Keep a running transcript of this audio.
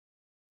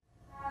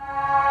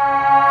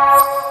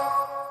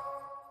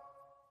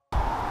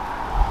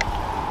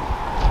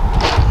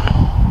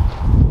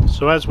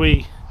So as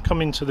we come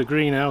into the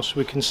greenhouse,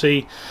 we can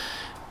see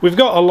we've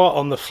got a lot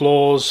on the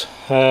floors.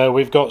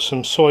 We've got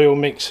some soil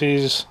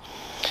mixes,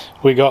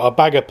 we got a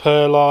bag of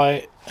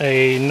perlite,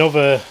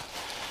 another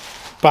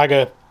bag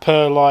of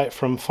perlite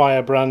from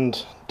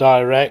Firebrand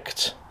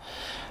Direct.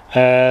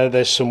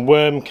 There's some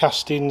worm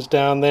castings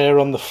down there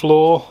on the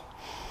floor.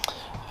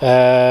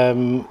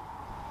 That's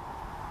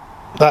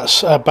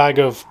a bag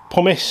of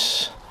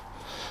pumice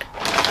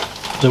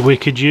that we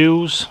could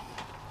use.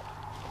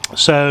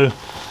 So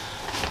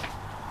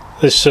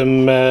there's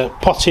some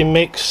potting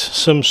mix,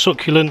 some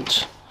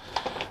succulent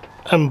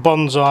and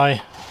bonsai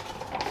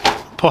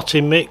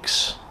potting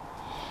mix,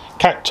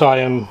 cacti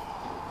and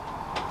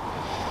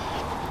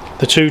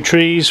the two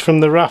trees from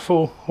the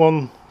raffle.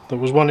 There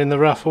was one in the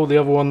raffle, the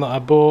other one that I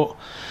bought.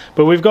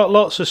 But we've got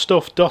lots of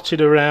stuff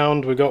dotted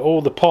around. We've got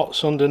all the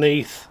pots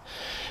underneath.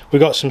 We've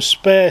got some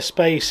spare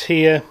space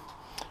here,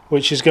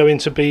 which is going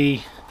to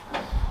be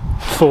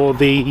for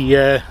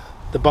the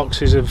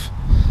boxes of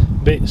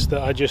bits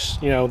that I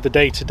just, you know, the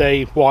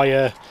day-to-day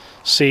wire,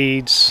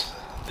 seeds,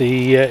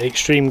 the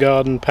extreme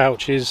garden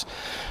pouches.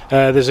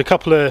 There's a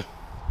couple of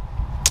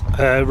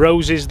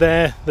roses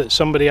there that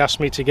somebody asked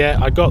me to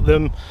get. I got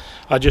them.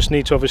 I just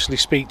need to obviously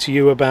speak to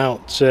you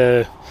about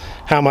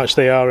how much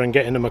they are and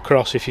getting them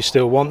across if you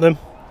still want them.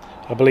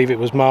 I believe it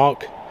was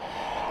Mark.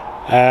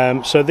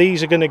 So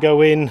these are going to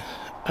go in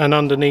and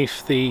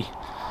underneath the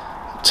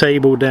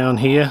table down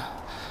here.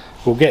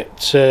 We'll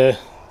get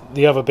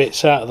the other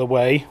bits out of the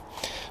way.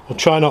 We'll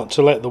try not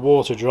to let the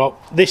water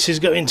drop. This is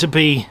going to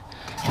be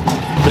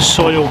the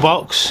soil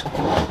box,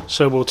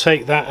 so we'll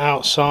take that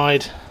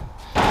outside.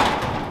 You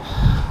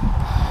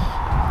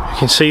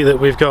can see that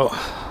we've got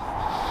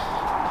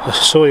a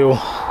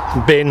soil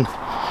bin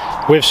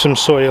with some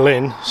soil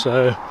in,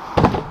 so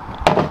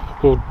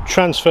we'll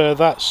transfer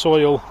that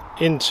soil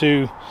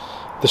into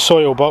the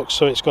soil box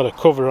so it's got a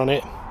cover on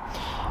it,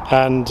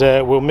 and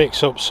we'll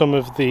mix up some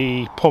of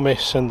the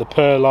pumice and the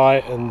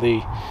perlite and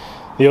the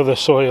other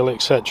soil,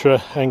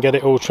 etc., and get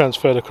it all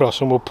transferred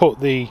across, and we'll put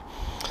the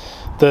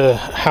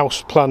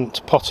house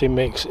plant potting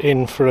mix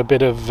in for a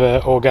bit of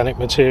organic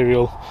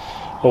material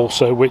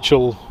also, which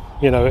will,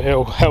 you know,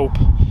 it'll help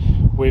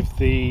with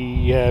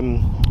the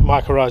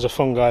mycorrhiza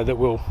fungi that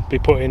we'll be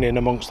putting in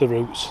amongst the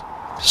roots.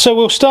 So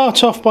we'll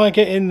start off by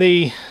getting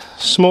the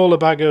smaller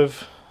bag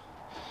of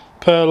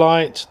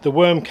perlite. The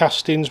worm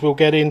castings will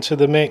get into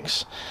the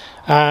mix,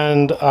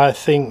 and I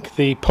think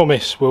the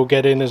pumice will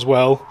get in as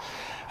well.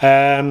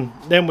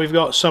 Then we've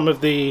got some of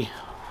the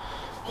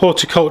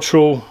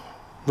horticultural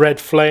red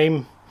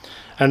flame,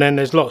 and then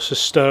there's lots of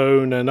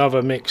stone and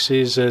other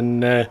mixes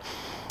and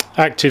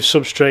active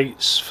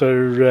substrates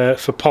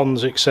for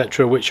ponds,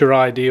 etc., which are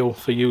ideal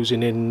for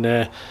using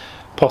in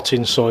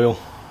potting soil.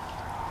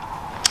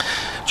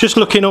 Just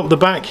looking up the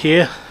back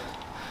here,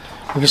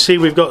 you can see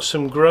we've got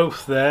some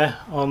growth there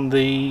on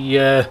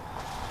the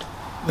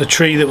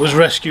tree that was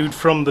rescued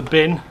from the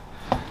bin.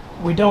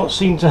 We don't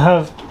seem to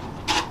have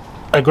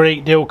a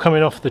great deal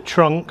coming off the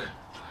trunk,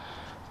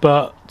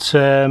 but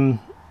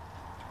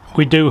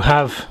we do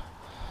have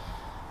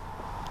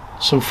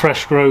some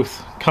fresh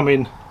growth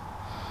coming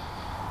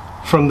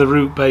from the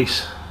root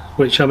base,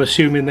 which I'm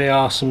assuming they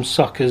are some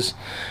suckers.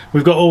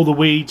 We've got all the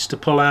weeds to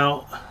pull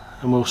out,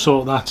 and we'll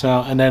sort that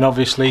out, and then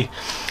obviously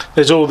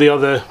there's all the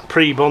other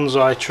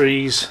pre-bonsai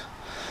trees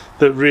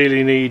that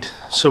really need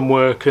some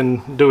work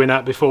and doing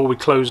that before we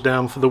close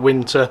down for the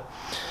winter.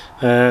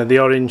 The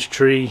orange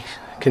tree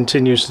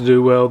continues to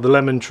do well. The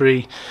lemon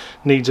tree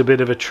needs a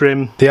bit of a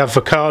trim. The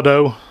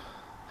avocado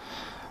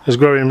is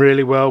growing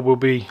really well. We'll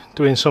be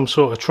doing some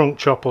sort of trunk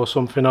chop or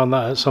something on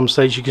that at some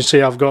stage. You can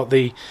see I've got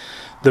the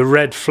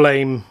red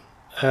flame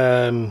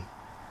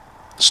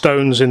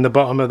stones in the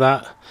bottom of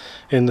that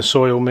in the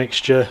soil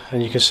mixture,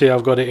 and you can see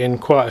I've got it in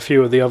quite a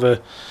few of the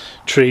other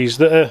trees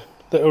that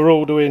are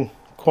all doing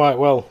quite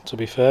well, to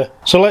be fair.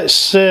 So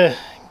let's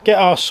get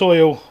our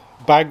soil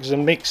bags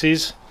and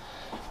mixes,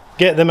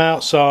 get them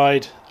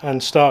outside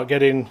and start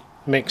getting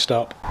mixed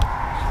up.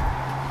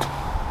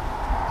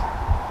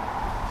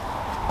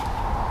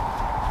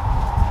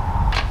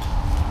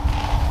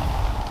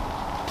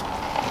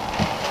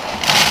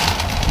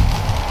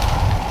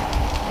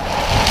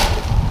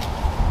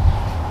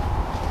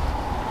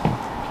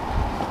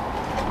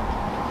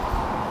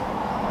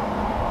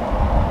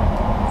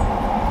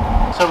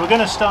 So we're going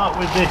to start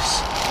with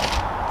this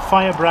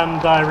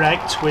Firebrand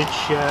Direct, which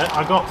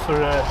I got for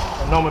a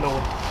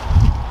nominal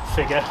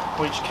figure,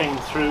 which came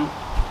through,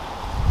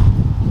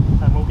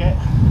 and we'll get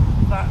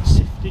that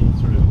sifted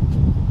through.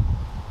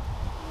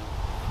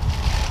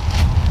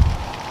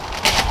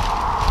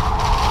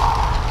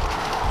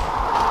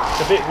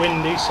 It's a bit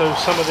windy, so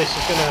some of this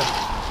is going to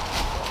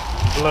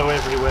blow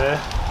everywhere.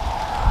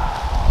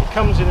 It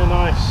comes in a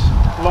nice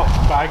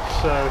locked bag,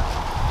 so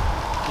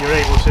you're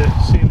able to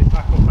seal it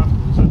back up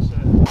afterwards. That's it.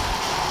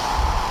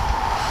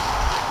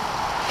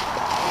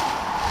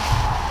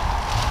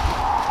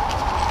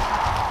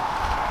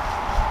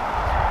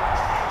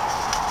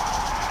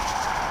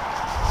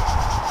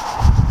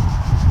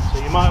 So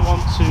you might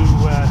want to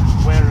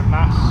wear a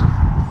mask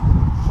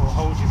or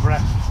hold your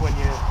breath when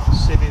you're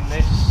sieving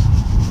this,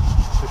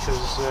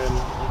 because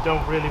you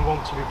don't really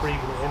want to be breathing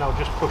it in. I'll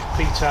just push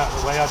Pete out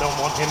of the way, I don't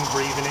want him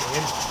breathing it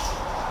in.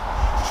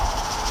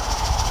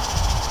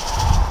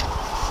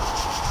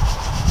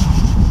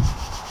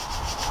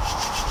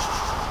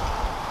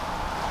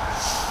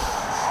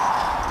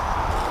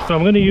 So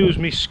I'm going to use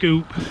my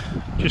scoop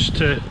just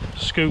to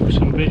scoop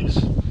some bits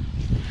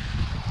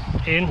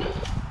in,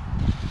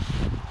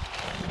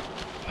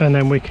 and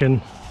then we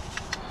can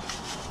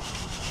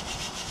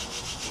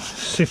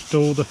sift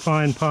all the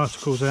fine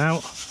particles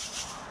out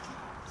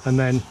and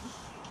then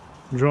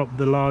drop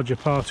the larger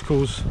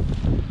particles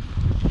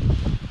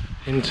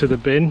into the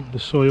bin, the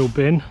soil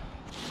bin.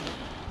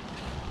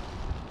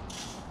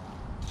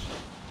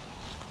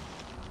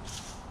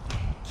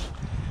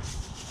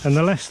 And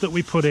the less that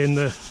we put in,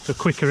 the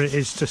quicker it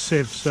is to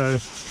sieve. So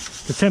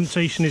the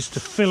temptation is to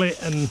fill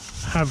it and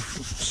have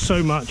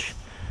so much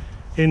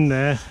in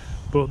there,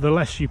 but the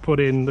less you put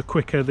in, the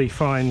quicker the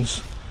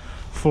fines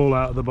fall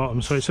out of the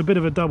bottom. So it's a bit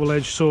of a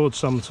double-edged sword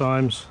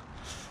sometimes,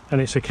 and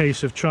it's a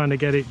case of trying to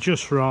get it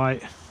just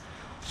right,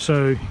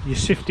 so you're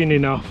sifting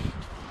enough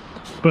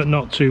but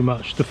not too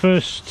much. The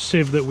first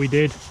sieve that we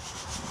did,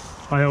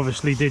 I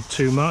obviously did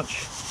too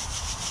much,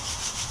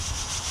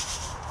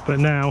 but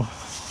now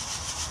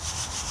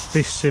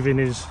this sieving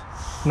is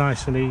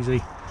nice and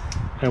easy,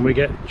 and we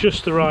get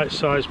just the right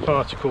size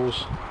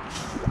particles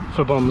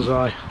for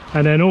bonsai.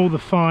 And then all the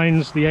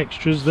fines, the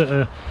extras that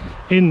are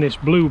in this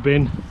blue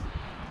bin,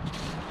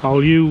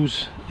 I'll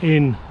use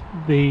in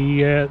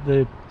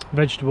the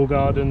vegetable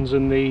gardens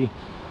and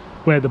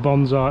where the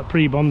bonsai,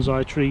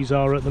 pre-bonsai trees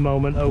are at the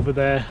moment over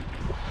there,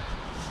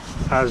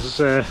 as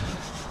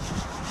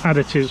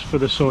additives for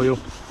the soil.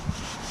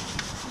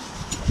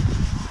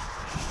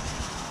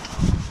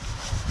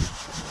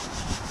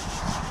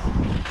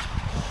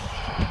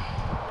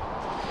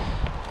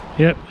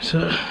 Yep, it's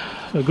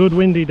a good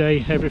windy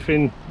day,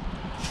 everything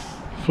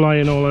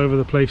flying all over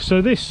the place.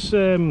 So this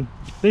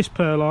this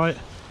perlite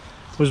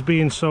was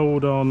being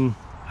sold on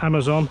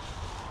Amazon.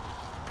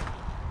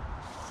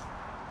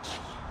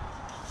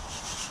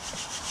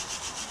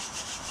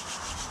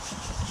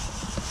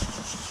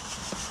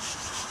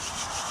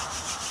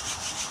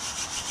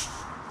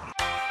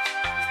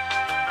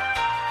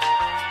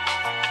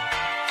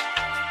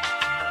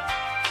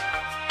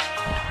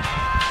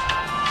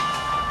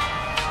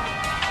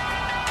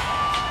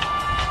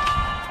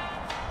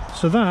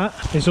 So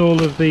that is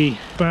all of the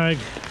bag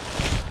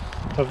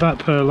of that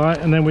perlite,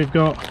 and then we've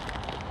got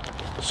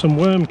some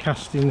worm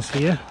castings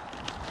here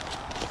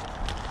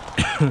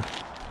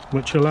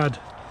which will add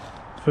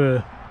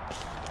for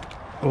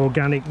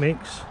organic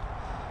mix,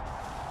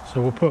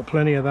 so we'll put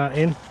plenty of that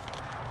in.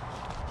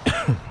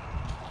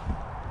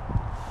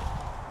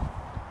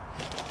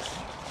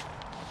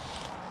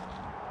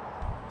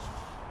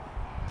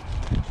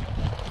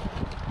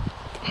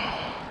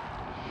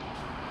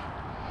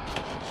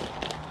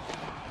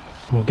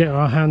 We'll get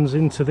our hands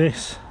into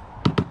this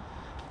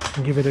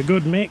and give it a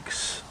good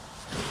mix.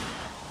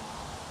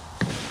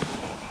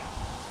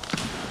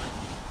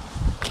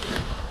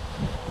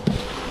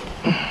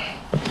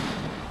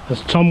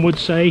 As Tom would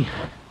say,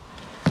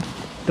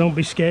 don't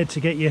be scared to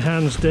get your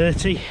hands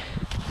dirty.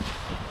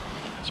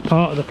 It's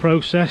part of the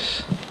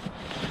process.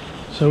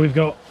 So we've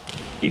got,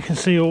 you can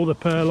see all the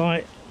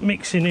perlite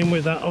mixing in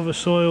with that other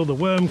soil. The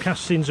worm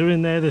castings are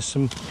in there. There's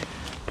some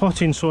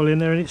potting soil in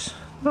there, and it's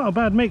not a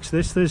bad mix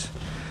this. There's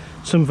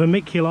some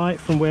vermiculite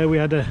from where we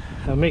had a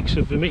mix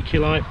of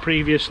vermiculite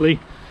previously.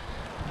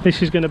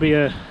 This is going to be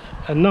a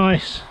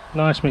nice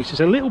mix.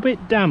 It's a little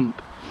bit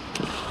damp.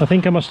 I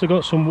think I must have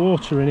got some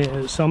water in it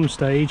at some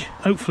stage.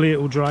 Hopefully it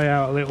will dry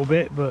out a little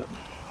bit, but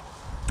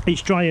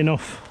it's dry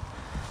enough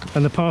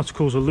and the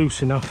particles are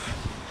loose enough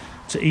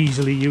to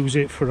easily use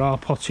it for our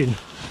potting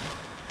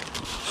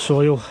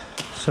soil.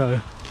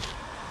 So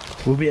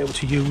we'll be able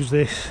to use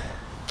this,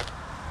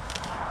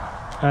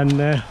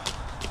 and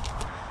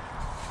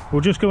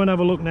we'll just go and have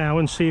a look now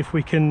and see if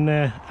we can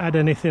add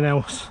anything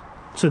else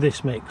to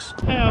this mix.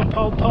 Hey,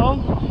 Paul,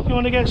 you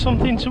want to get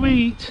something to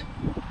eat?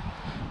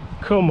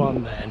 Come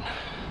on then.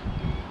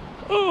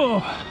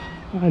 Oh,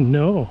 I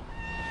know.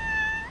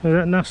 Is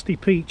that nasty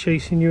Pete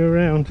chasing you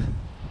around?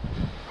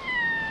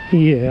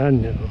 Yeah, I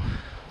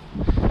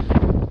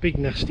know. Big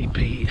nasty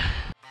Pete.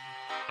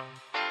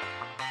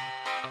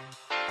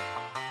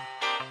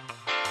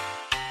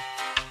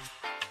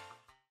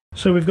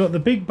 So we've got the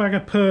big bag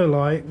of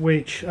perlite,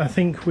 which I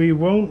think we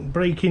won't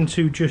break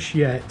into just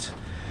yet.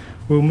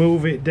 We'll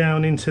move it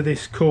down into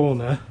this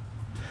corner,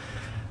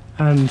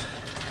 and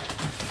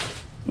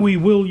we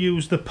will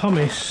use the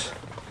pumice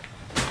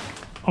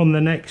on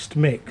the next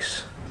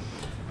mix.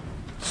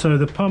 So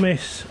the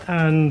pumice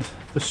and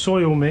the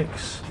soil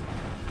mix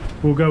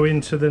will go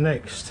into the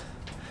next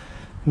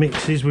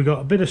mixes. We've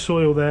got a bit of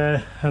soil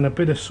there and a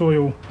bit of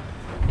soil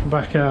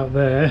back out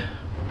there.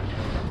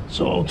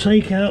 So I'll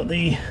take out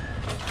the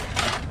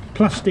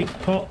plastic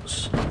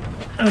pots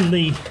and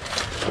the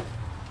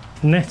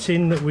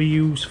netting that we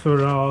use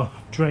for our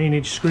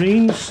drainage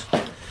screens,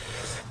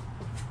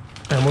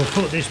 and we'll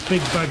put this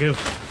big bag of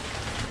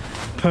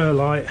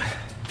perlite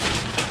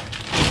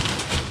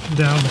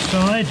down the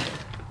side,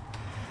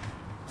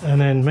 and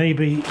then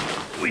maybe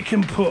we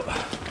can put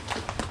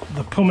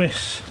the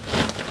pumice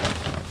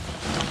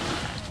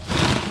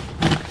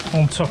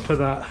on top of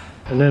that,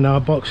 and then our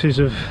boxes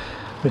of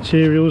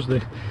materials,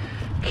 the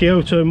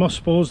Kyoto moss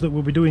balls that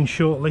we'll be doing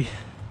shortly,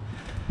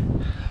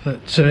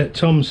 that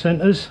Tom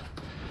sent us.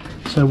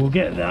 So we'll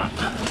get that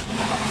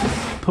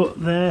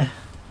put there,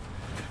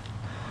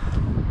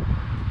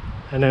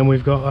 and then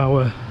we've got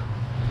our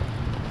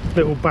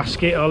little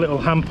basket, our little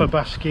hamper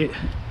basket,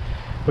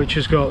 which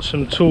has got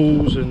some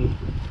tools and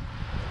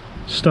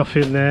stuff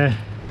in there.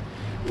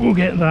 We'll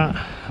get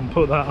that and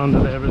put that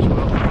under there as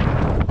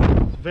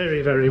well. It's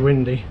very, very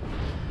windy.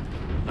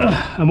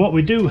 And what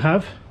we do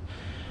have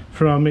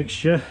for our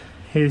mixture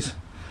is,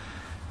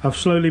 I've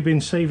slowly been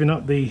saving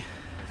up the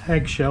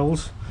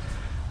eggshells.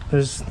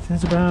 There's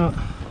about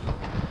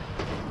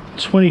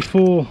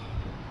 24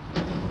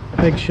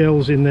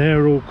 eggshells in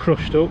there, all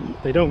crushed up.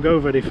 They don't go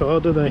very far,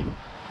 do they?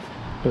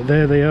 But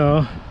there they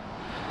are,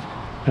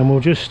 and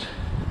we'll just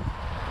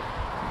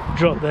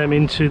drop them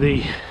into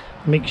the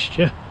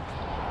mixture,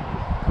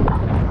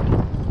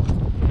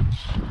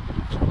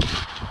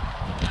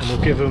 and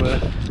we'll give them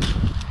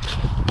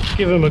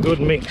a good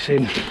mix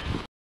in.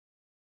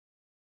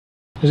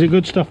 Is it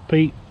good stuff,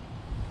 Pete?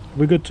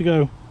 We're good to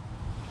go.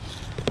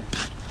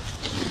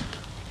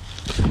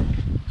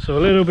 So a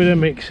little bit of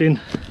mixing,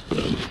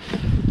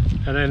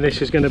 and then this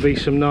is going to be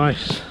some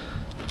nice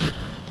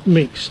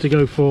mix to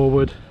go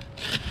forward.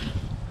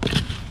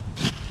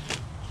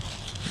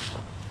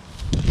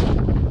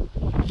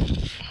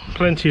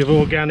 Plenty of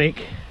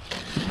organic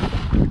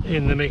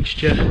in the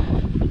mixture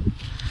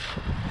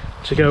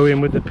to go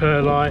in with the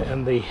perlite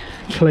and the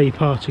clay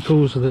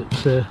particles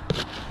that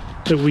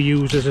we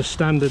use as a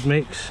standard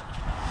mix,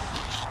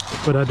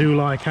 but I do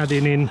like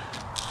adding in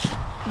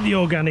the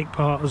organic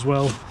part as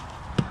well,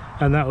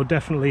 and that will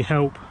definitely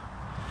help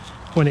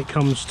when it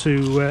comes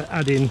to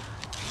adding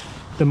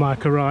the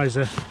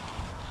mycorrhiza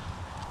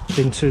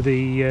into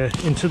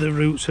the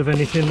roots of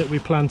anything that we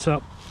plant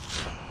up.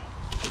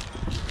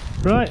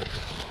 Right.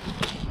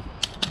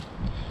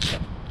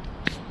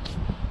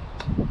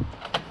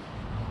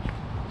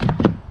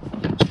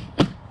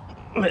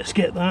 Let's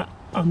get that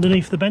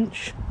underneath the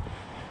bench.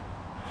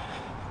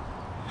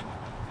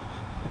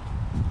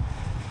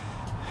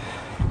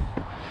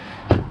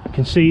 You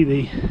can see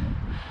the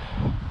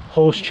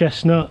horse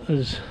chestnut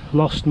has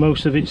lost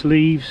most of its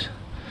leaves.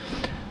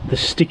 The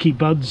sticky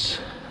buds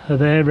are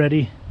there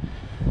ready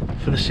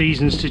for the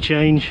seasons to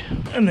change,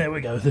 and there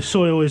we go, the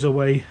soil is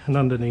away and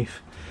underneath.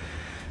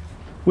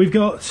 We've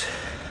got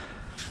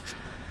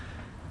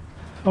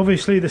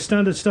obviously the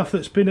standard stuff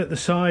that's been at the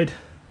side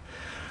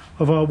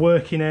of our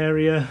working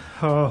area,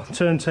 our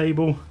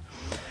turntable.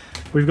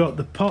 We've got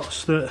the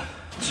pots that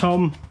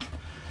Tom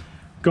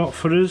got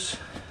for us,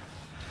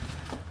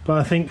 but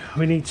I think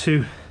we need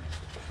to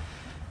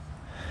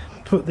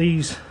put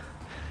these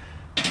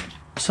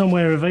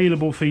somewhere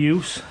available for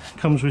use.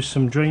 Comes with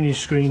some drainage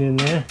screen in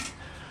there,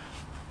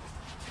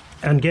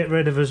 and get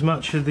rid of as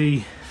much of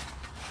the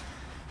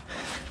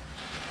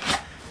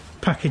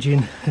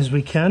packaging as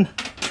we can.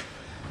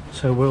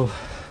 So we'll,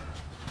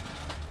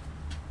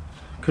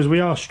 because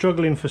we are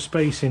struggling for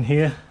space in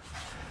here.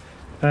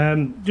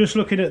 Just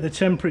looking at the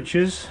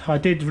temperatures, I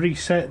did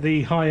reset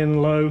the high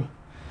and low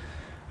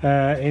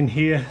in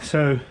here,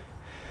 so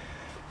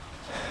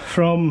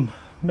from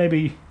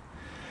maybe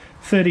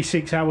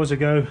 36 hours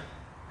ago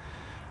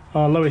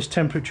our lowest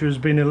temperature has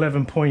been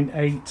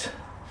 11.8,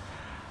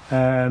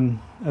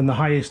 and the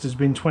highest has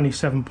been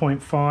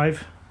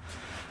 27.5,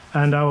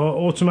 and our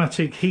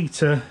automatic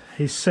heater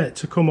is set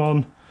to come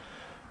on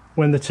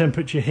when the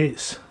temperature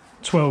hits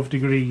 12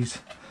 degrees.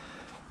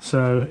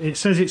 So it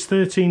says it's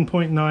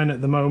 13.9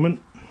 at the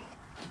moment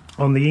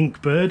on the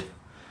Inkbird,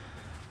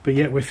 but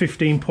yet we're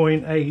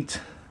 15.8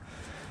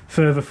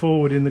 further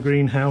forward in the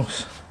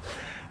greenhouse,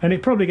 and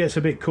it probably gets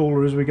a bit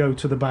cooler as we go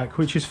to the back,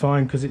 which is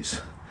fine because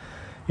it's,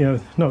 you know,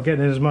 not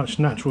getting as much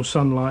natural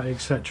sunlight,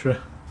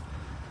 etc.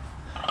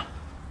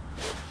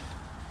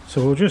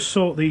 So we'll just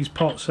sort these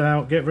pots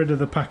out, get rid of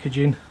the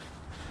packaging,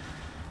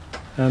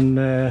 and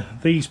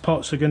these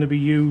pots are going to be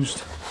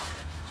used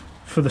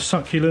for the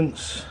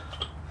succulents,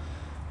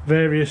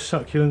 various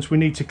succulents. We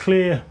need to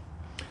clear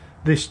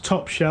this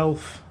top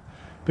shelf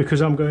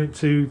because I'm going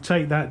to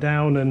take that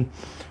down and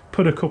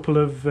put a couple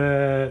of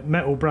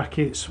metal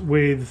brackets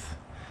with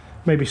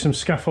maybe some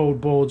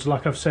scaffold boards,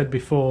 like I've said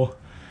before.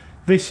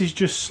 This is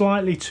just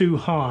slightly too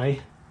high,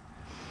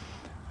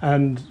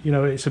 and you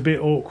know, it's a bit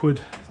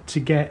awkward to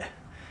get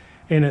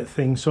in at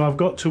things, so I've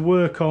got to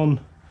work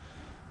on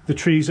the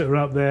trees that are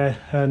up there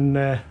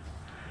and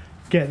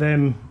get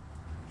them,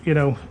 you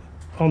know,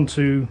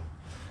 onto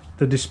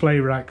the display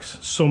racks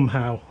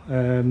somehow.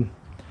 I'm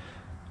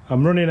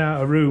running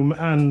out of room,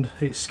 and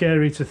it's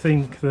scary to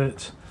think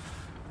that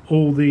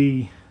all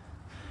the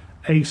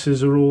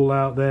aces are all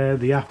out there,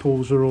 the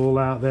apples are all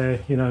out there,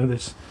 you know,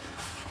 there's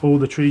all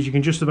the trees. You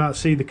can just about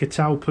see the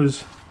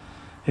catalpas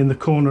in the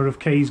corner of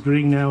Kay's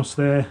greenhouse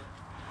there.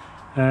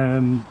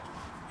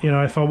 you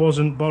know, if I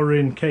wasn't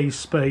borrowing Kay's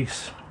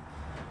space,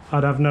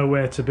 I'd have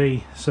nowhere to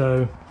be.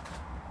 So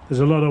there's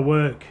a lot of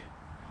work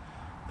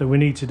that we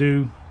need to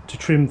do to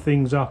trim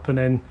things up and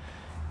then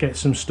get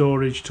some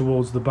storage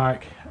towards the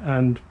back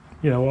and,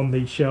 you know, on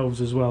these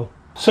shelves as well.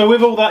 So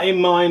with all that in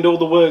mind, all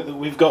the work that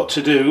we've got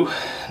to do,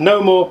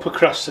 no more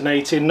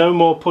procrastinating, no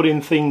more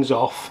putting things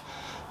off.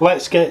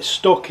 Let's get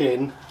stuck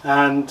in.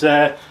 And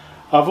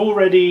I've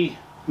already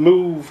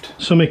moved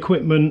some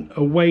equipment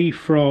away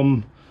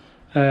from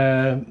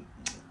the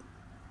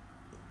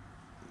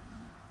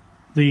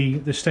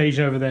stage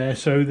over there.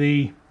 So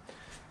the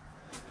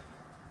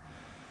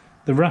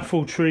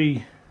raffle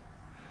tree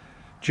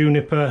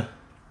juniper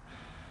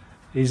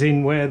is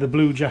in where the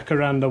blue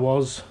jacaranda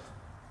was,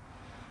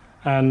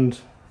 and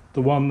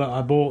the one that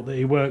I bought that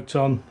he worked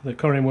on, that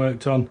Corin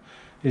worked on,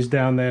 is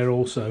down there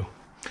also.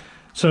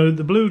 So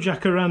the blue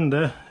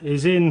jacaranda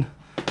is in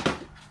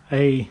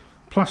a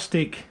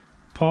plastic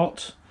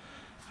pot,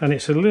 and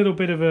it's a little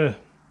bit of a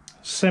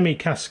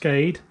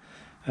semi-cascade.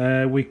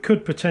 We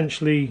could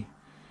potentially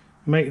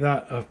make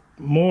that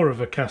more of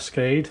a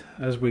cascade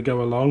as we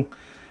go along,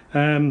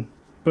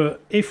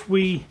 but if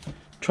we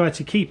try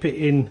to keep it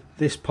in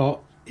this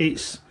pot,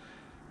 it's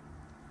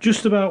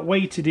just about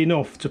weighted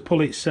enough to pull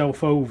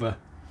itself over.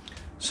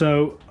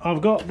 So I've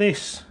got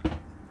this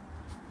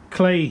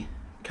clay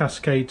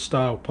cascade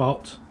style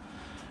pot,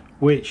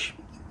 which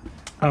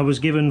I was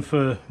given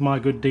for my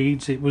good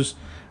deeds. It was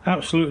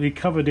absolutely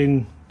covered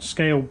in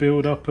scale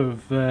build-up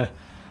of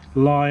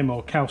lime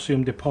or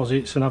calcium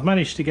deposits, and I've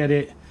managed to get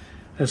it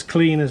as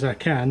clean as I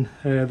can.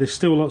 There's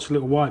still lots of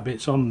little white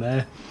bits on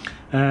there.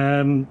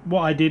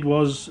 What I did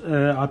was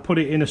I put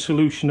it in a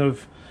solution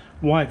of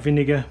white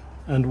vinegar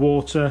and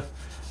water,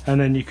 and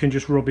then you can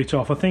just rub it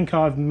off. I think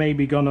I've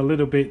maybe gone a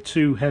little bit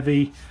too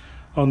heavy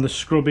on the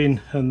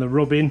scrubbing and the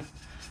rubbing,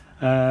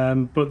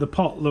 but the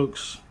pot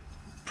looks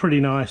pretty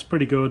nice,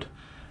 pretty good,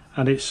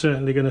 and it's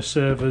certainly going to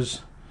serve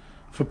us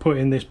for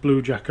putting this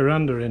blue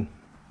jacaranda in.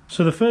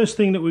 So the first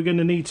thing that we're going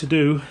to need to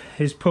do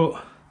is put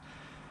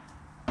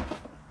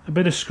a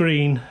bit of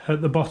screen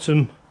at the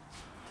bottom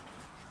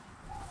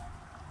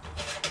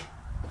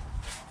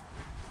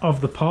of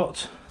the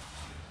pot.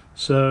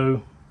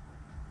 So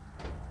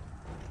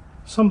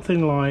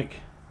something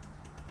like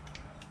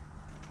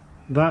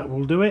that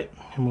will do it,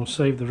 and we'll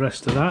save the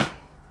rest of that,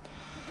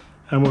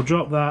 and we'll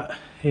drop that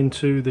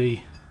into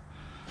the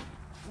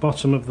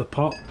bottom of the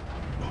pot,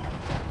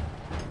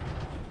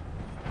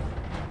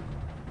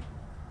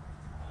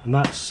 and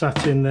that's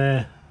sat in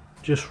there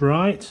just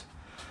right.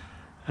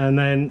 And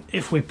then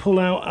if we pull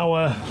out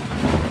our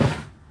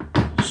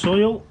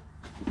soil,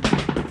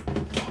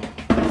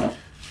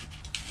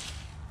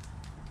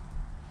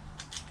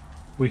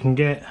 we can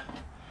get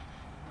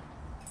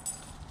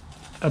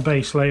a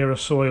base layer of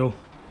soil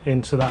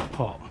into that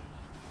pot.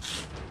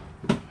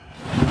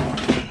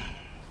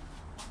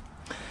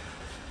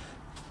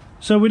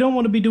 So we don't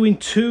want to be doing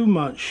too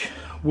much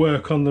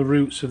work on the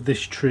roots of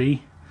this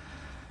tree,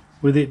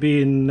 with it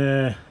being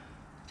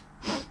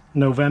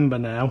November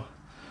now,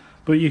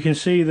 but you can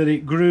see that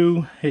it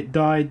grew, it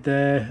died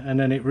there, and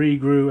then it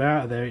regrew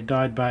out of there, it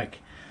died back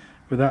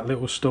with that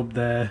little stub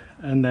there,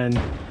 and then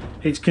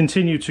it's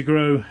continued to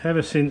grow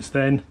ever since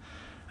then.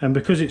 And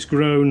because it's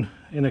grown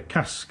in a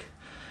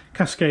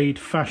cascade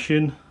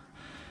fashion,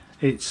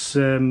 it's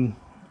the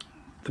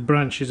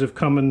branches have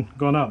come and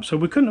gone up. So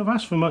we couldn't have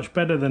asked for much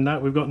better than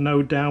that. We've got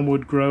no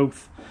downward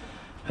growth.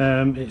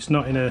 It's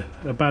not in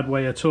a bad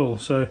way at all.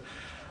 So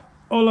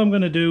all I'm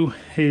going to do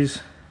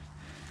is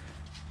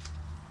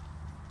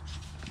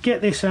get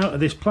this out of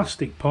this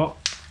plastic pot,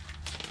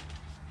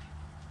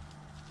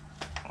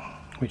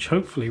 which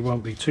hopefully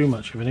won't be too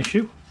much of an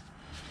issue.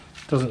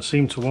 Doesn't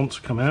seem to want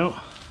to come out.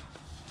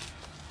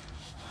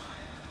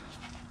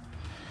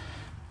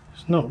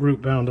 It's not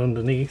root bound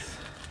underneath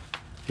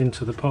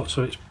into the pot,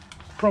 so it's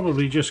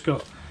probably just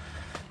got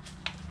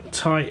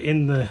tight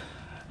in the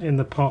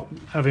pot,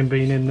 having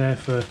been in there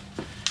for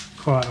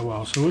quite a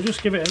while. So we'll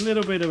just give it a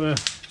little bit of a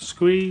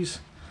squeeze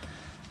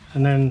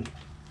and then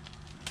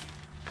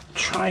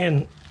try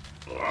and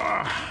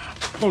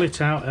pull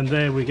it out, and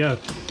there we go.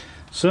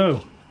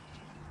 So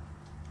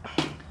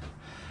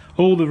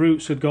all the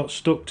roots had got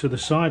stuck to the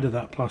side of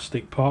that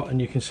plastic pot, and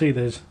you can see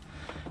there's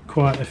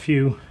quite a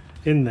few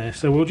in there.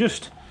 So we'll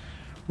just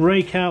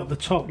rake out the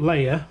top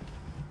layer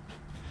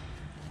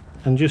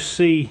and just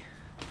see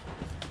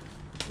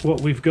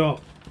what we've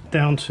got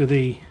down to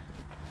the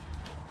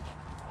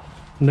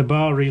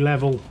nabari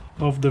level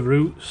of the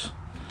roots.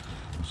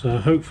 So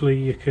hopefully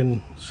you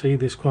can see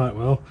this quite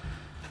well.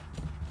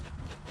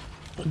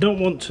 I don't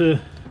want to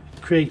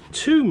create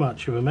too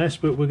much of a mess,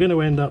 but we're going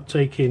to end up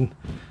taking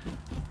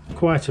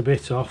quite a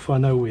bit off, I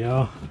know we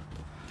are,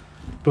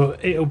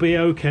 but it'll be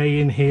okay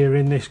in here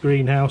in this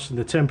greenhouse and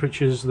the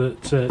temperatures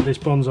that this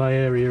bonsai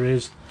area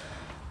is,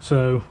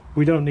 so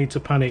we don't need to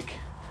panic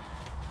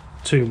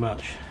too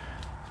much.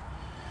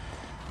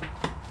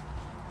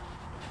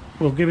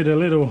 We'll give it a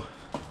little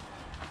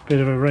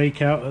bit of a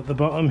rake out at the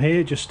bottom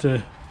here just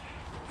to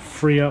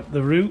free up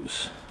the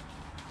roots.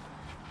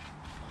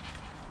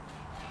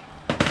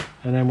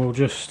 and then we'll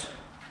just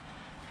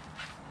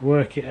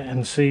work it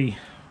and see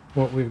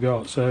what we've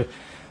got. So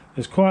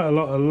there's quite a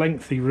lot of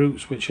lengthy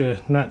roots which are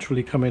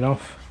naturally coming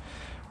off,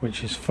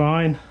 which is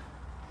fine.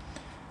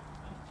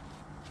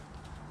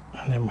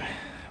 And then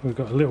we've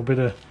got a little bit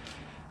of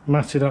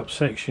matted up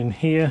section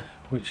here,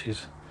 which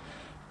is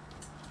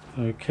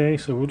okay.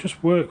 So we'll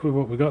just work with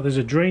what we've got. There's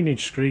a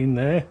drainage screen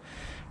there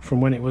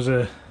from when it was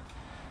a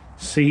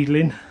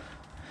seedling,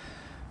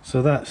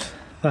 so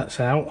that's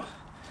out.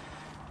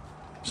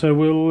 So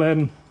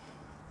we'll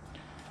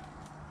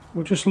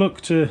just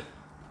look to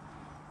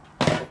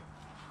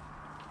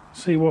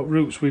see what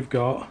roots we've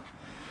got.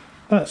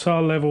 That's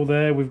our level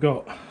there. We've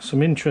got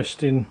some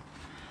interesting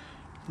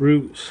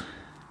roots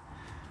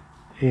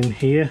in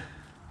here.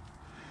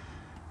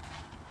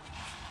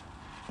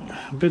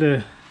 A bit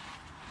of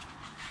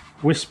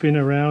wisping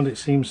around, it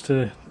seems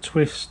to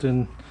twist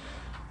and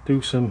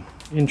do some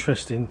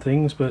interesting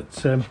things,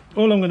 but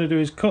all I'm going to do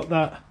is cut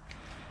that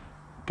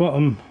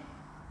bottom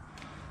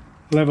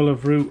level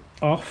of root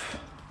off,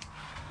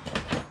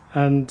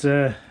 and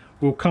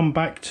we'll come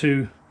back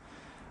to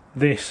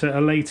this at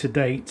a later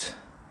date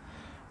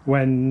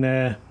when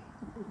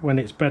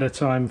it's better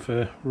time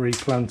for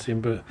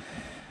replanting. But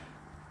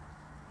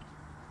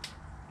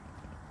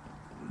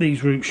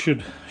these roots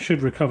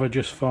should recover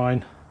just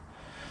fine.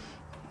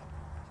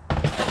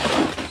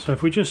 So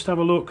if we just have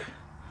a look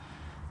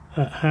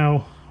at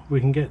how we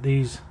can get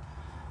these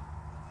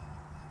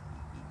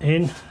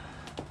in,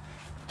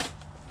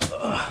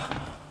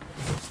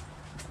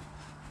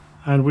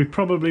 and we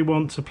probably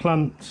want to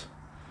plant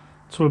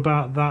to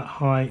about that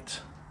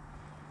height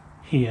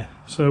here.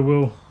 So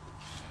we'll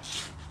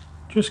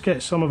just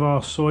get some of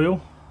our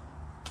soil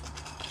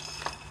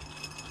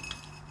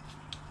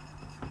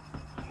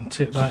and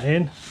tip that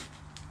in.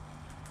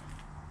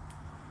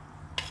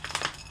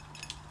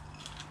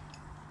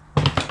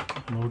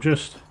 And we'll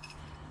just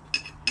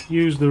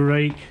use the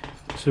rake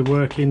to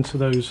work into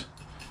those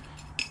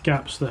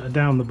gaps that are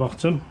down the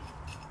bottom.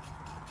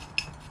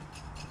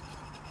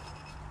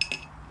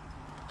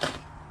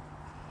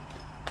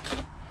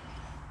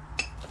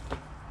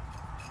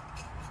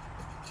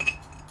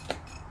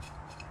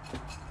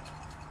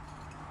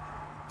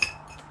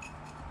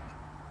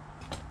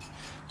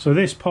 So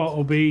this pot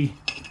will be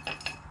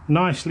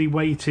nicely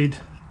weighted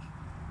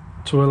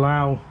to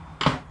allow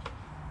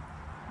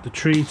the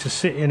tree to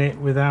sit in it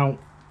without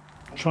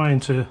trying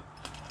to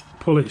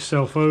pull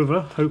itself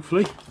over,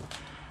 hopefully.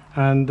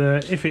 And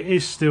if it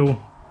is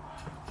still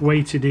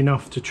weighted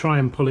enough to try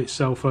and pull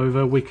itself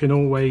over, we can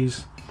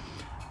always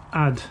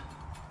add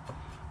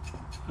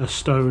a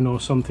stone or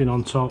something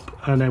on top,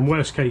 and then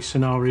worst case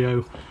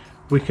scenario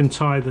we can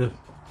tie the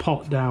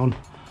pot down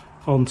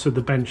onto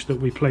the bench that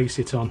we place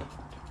it on.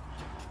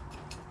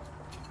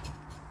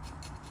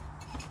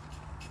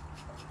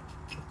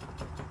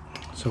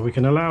 So we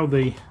can allow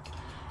the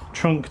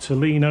trunk to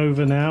lean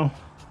over now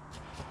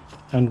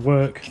and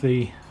work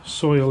the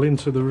soil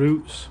into the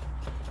roots,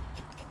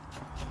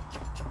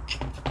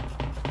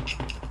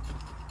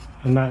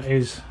 and that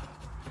is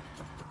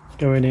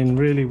going in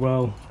really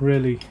well,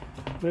 really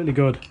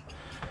good.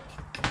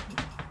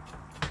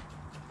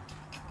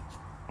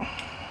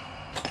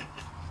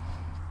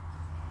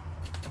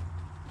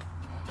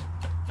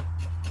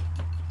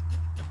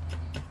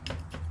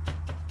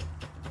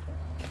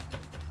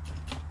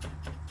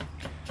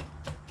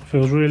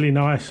 Feels really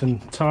nice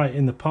and tight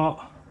in the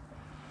pot.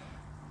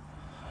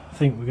 I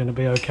think we're going to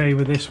be okay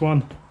with this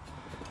one.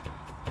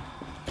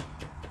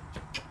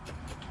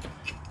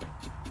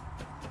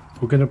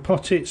 We're going to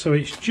pot it so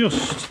it's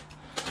just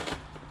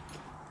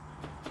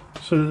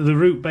so that the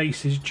root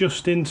base is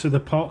just into the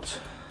pot,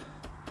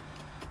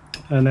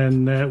 and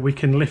then we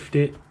can lift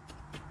it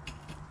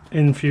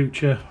in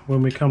future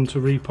when we come to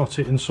repot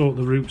it and sort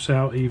the roots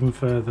out even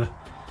further.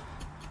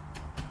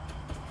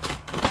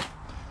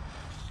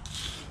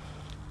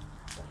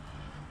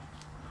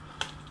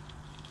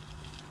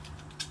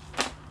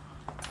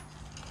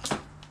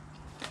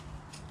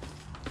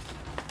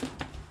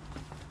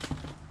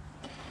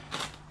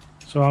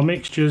 So our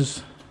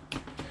mixture's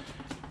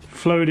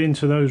flowed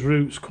into those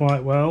roots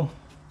quite well.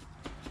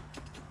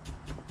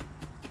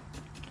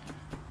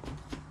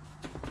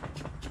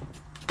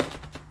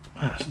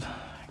 That's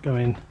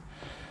going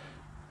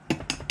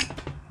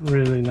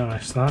really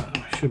nice.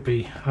 That should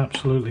be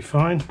absolutely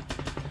fine.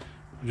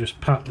 We'll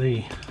just pat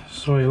the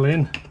soil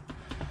in.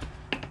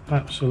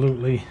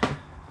 Absolutely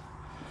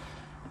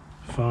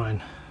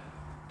fine.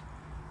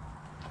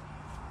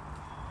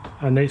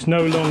 And it's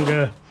no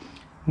longer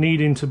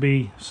needing to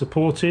be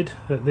supported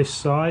at this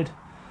side,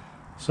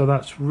 so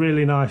that's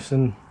really nice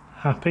and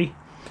happy.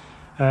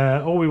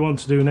 All we want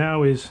to do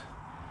now is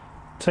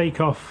take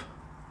off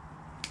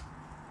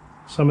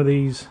some of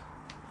these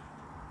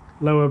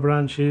lower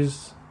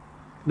branches,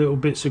 little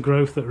bits of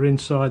growth that are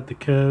inside the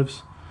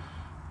curves.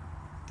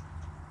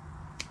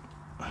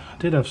 I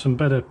did have some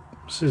better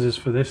scissors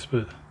for this,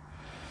 but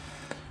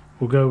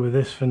we'll go with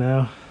this for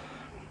now.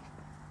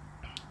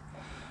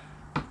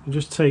 We'll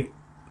just take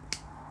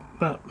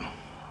that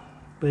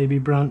baby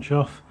branch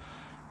off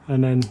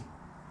and then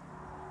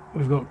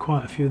we've got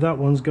quite a few. That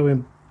one's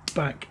going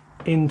back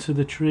into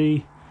the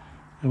tree,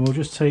 and we'll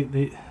just take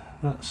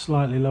that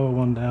slightly lower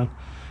one down.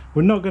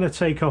 We're not going to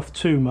take off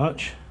too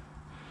much.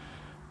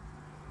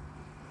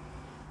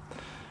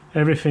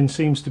 Everything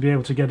seems to be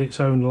able to get its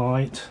own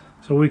light,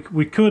 so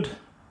we could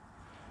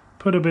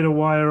put a bit of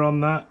wire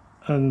on that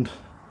and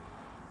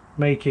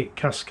make it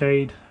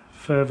cascade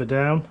further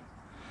down.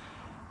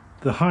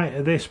 The height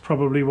of this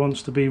probably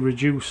wants to be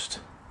reduced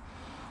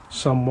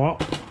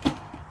somewhat.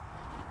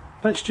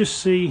 Let's just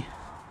see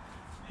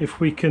if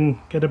we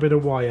can get a bit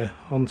of wire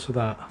onto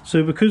that.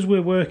 So because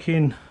we're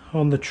working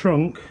on the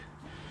trunk,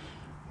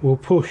 we'll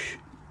push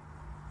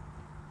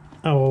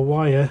our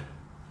wire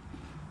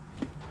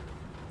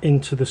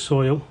into the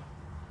soil,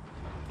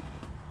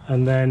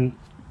 and then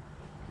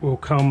we'll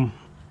come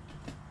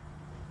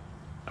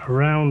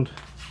around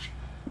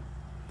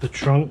the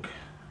trunk.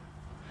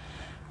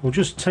 We'll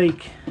just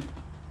take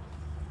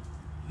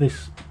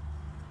this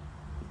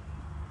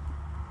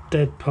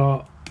dead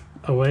part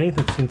away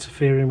that's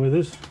interfering with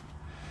us,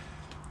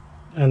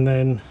 and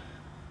then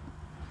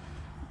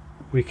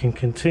we can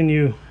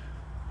continue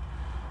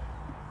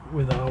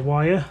with our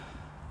wire.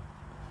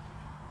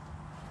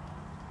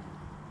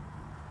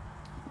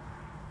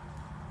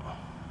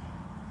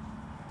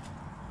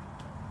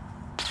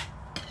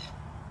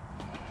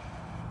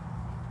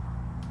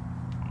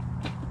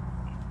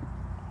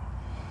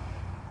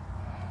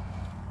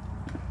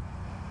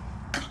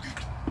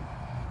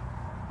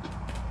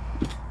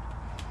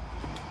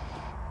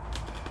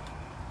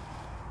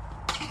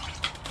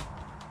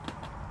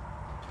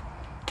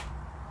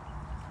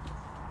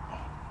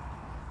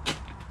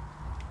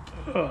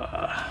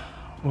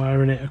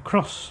 Wiring it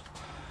across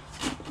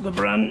the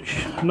branch,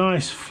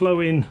 nice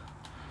flowing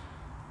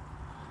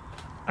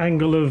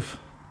angle of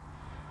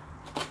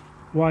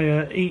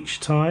wire each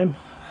time.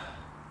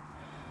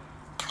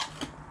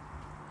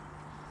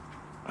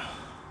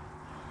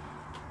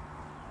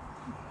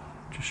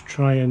 Just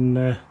try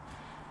and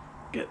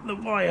get the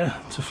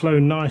wire to flow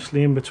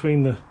nicely in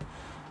between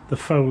the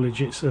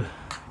foliage.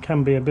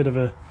 Can be a bit of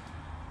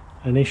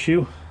an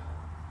issue,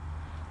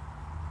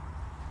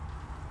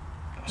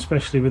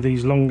 especially with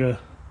these longer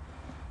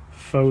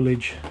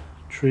foliage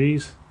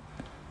trees.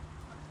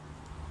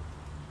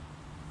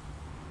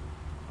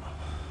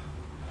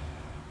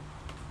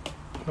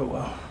 Oh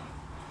well.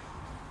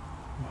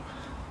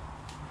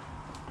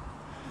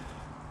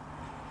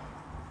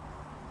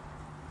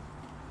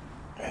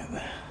 Right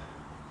there.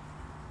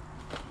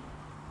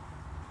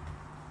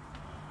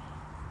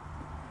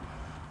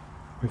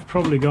 We've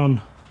probably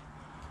gone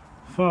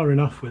far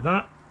enough with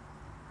that.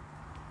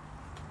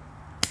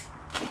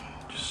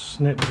 Just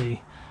snip the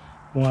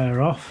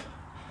wire off,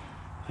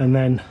 and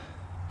then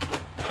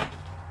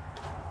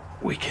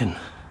we can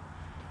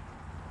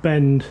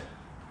bend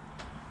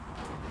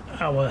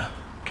our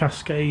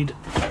cascade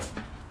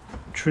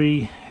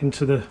tree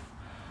into the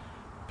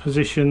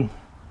position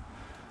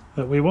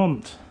that we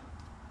want.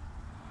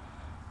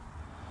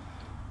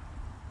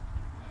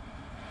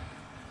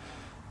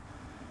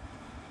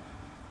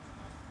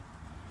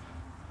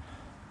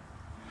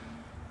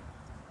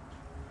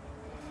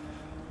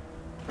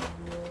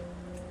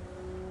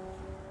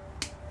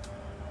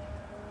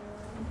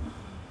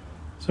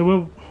 So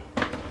we'll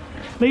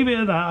leave it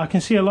at that. I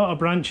can see a lot of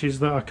branches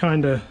that I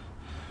kind of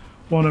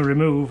want to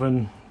remove,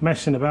 and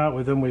messing about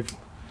with them, we've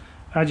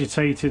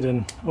agitated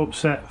and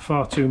upset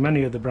far too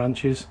many of the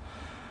branches.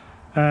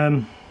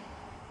 We'll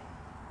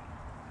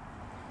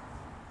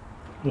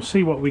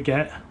see what we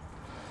get,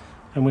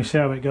 and we see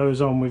how it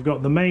goes on. We've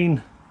got the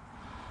main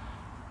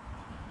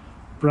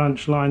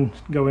branch line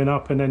going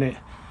up, and then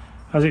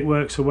as it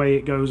works away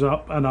it goes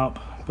up and up,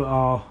 but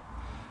our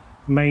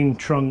main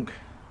trunk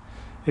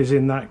is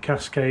in that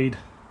cascade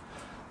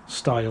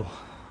style.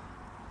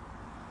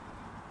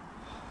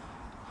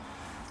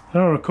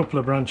 There are a couple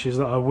of branches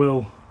that I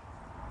will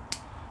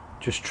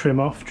just trim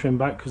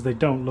back, because they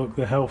don't look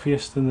the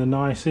healthiest and the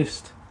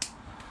nicest,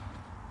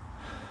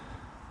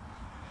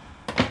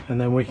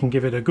 and then we can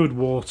give it a good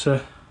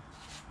water.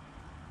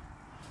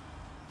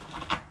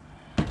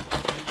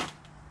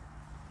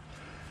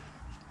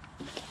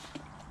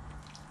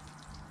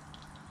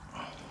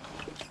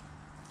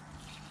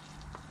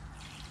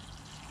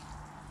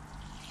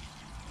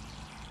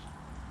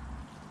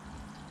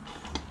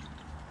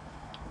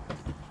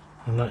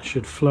 And that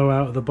should flow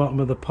out of the bottom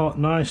of the pot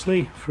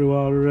nicely through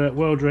our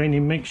well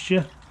draining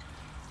mixture.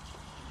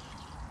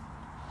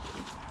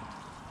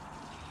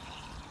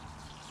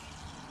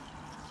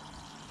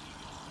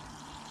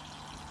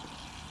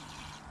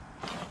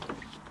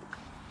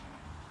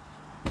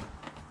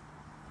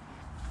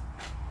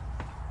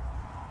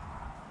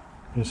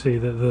 You can see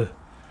that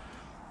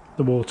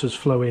the water's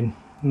flowing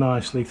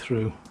nicely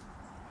through.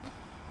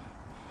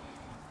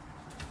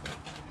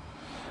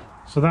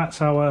 So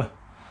that's our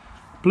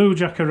blue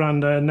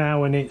jacaranda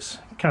now in its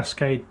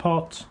cascade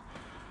pot.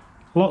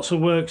 Lots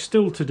of work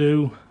still to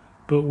do,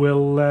 but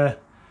we'll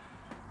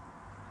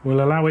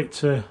allow it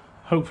to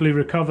hopefully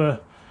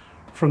recover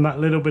from that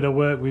little bit of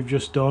work we've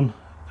just done,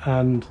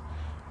 and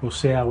we'll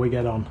see how we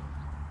get on.